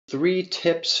3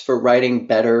 tips for writing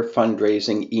better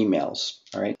fundraising emails.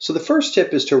 All right. So the first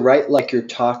tip is to write like you're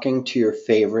talking to your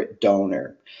favorite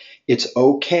donor. It's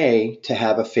okay to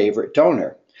have a favorite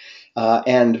donor.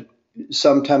 And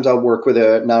sometimes I'll work with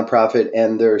a nonprofit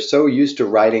and they're so used to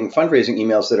writing fundraising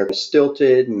emails that are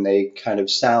stilted and they kind of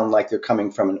sound like they're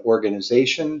coming from an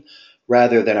organization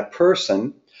rather than a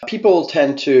person. People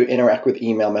tend to interact with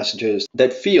email messages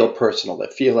that feel personal,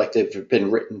 that feel like they've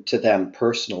been written to them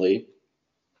personally.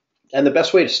 And the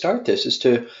best way to start this is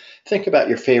to think about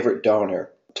your favorite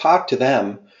donor. Talk to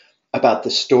them about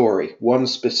the story, one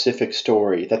specific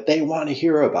story that they want to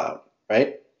hear about,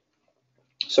 right?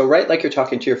 So write like you're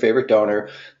talking to your favorite donor.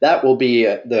 That will be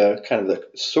the kind of the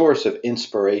source of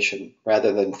inspiration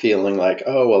rather than feeling like,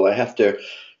 oh, well, I have to,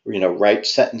 write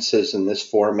sentences in this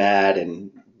format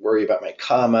and worry about my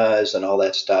commas and all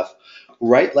that stuff.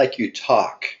 Write like you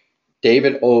talk.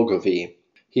 David Ogilvy,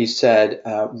 he said,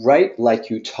 write like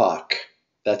you talk.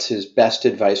 That's his best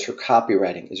advice for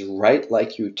copywriting, is write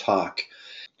like you talk.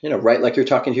 Write like you're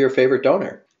talking to your favorite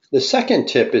donor. The second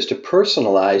tip is to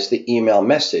personalize the email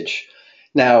message.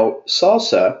 Now,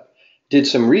 Salsa did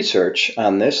some research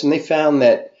on this, and they found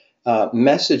that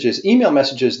email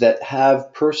messages that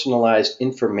have personalized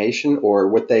information, or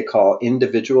what they call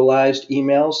individualized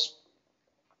emails,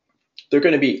 they're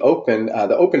going to be open.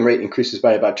 The open rate increases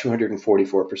by about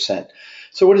 244%.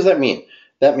 So what does that mean?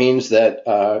 That means that,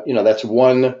 that's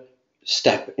one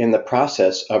step in the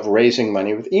process of raising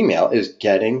money with email, is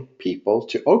getting people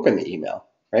to open the email,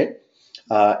 right?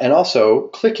 And also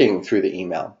clicking through the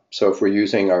email. So if we're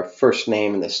using our first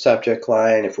name in the subject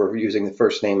line, if we're using the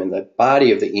first name in the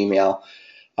body of the email,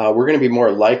 we're going to be more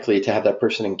likely to have that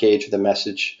person engage with the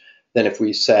message than if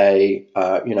we say,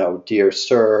 dear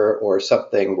sir, or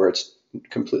something where it's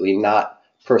completely not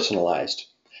personalized.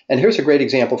 And here's a great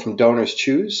example from Donors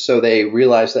Choose. So they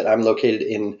realize that I'm located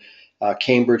in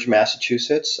Cambridge,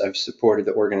 Massachusetts. I've supported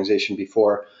the organization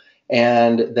before.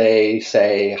 And they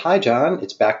say, hi, John,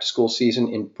 it's back to school season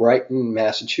in Brighton,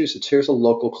 Massachusetts. Here's a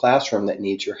local classroom that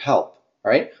needs your help.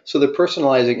 All right. So they're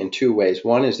personalizing in 2 ways.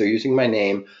 One is they're using my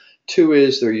name. 2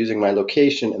 is they're using my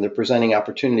location, and they're presenting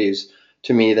opportunities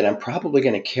to me that I'm probably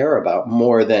going to care about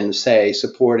more than, say,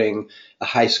 supporting a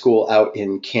high school out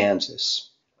in Kansas.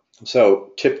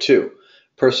 So tip 2,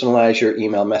 personalize your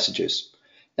email messages.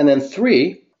 And then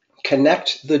 3,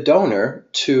 connect the donor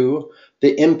to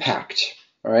the impact.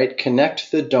 All right,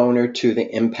 connect the donor to the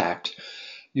impact.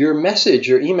 Your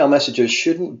email messages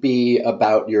shouldn't be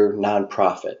about your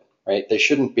nonprofit, right? They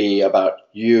shouldn't be about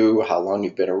you, how long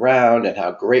you've been around, and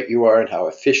how great you are and how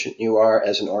efficient you are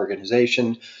as an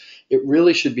organization. It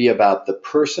really should be about the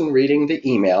person reading the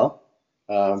email,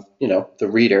 the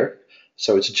reader.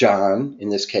 So it's John in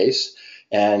this case,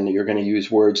 and you're going to use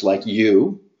words like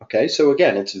you. Okay, so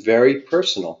again, it's very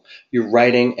personal. You're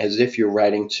writing as if you're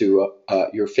writing to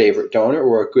your favorite donor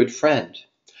or a good friend.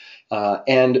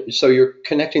 And so you're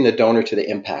connecting the donor to the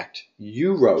impact.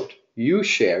 You wrote, you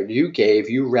shared, you gave,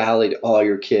 you rallied all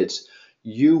your kids.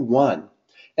 You won.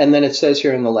 And then it says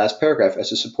here in the last paragraph,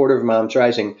 as a supporter of Moms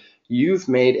Rising, you've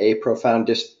made a profound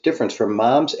difference for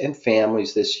moms and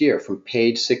families this year, from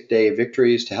paid sick day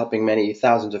victories to helping many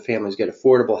thousands of families get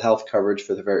affordable health coverage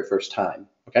for the very first time.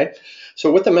 Okay,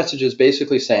 so what the message is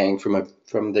basically saying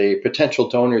from the potential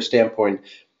donor standpoint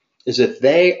is that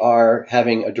they are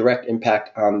having a direct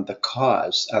impact on the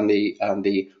cause, on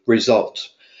the result.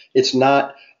 It's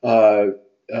not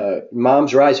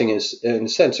Moms Rising is, in a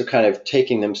sense, are kind of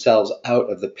taking themselves out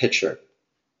of the picture.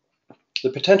 The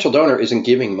potential donor isn't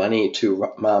giving money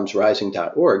to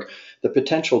momsrising.org. The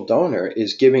potential donor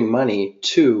is giving money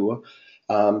to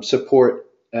support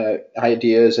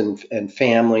ideas and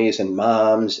families and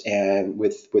moms, and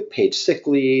with paid sick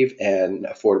leave and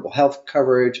affordable health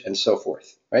coverage and so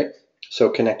forth, right? So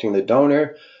connecting the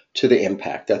donor to the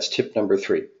impact. That's tip number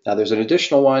 3. Now there's an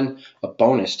additional one, a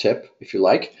bonus tip, if you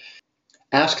like.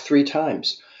 Ask 3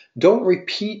 times. Don't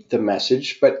repeat the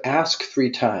message, but ask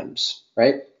 3 times,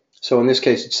 right? So in this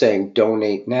case, it's saying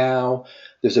donate now.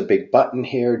 There's a big button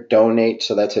here, donate.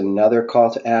 So that's another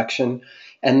call to action.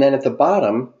 And then at the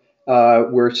bottom,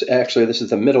 where it's actually, this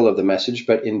is the middle of the message,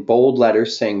 but in bold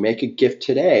letters saying, make a gift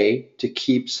today to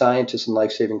keep scientists and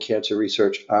life-saving cancer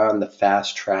research on the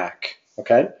fast track.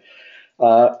 Okay.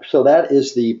 So that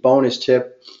is the bonus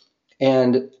tip.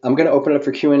 And I'm going to open it up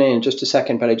for Q&A in just a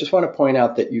second, but I just want to point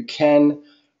out that you can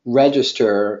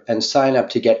register and sign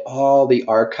up to get all the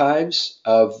archives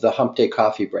of the Hump Day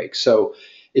Coffee Break. So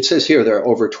it says here there are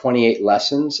over 28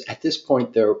 lessons. At this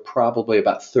point, there are probably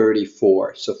about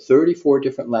 34. So 34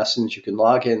 different lessons. You can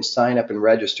log in, sign up, and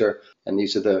register. And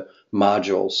these are the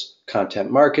modules: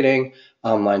 content marketing,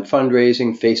 online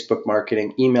fundraising, Facebook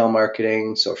marketing, email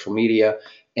marketing, social media,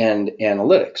 and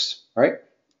analytics. All right.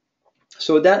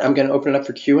 So with that, I'm going to open it up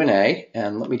for Q&A,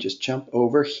 and let me just jump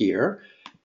over here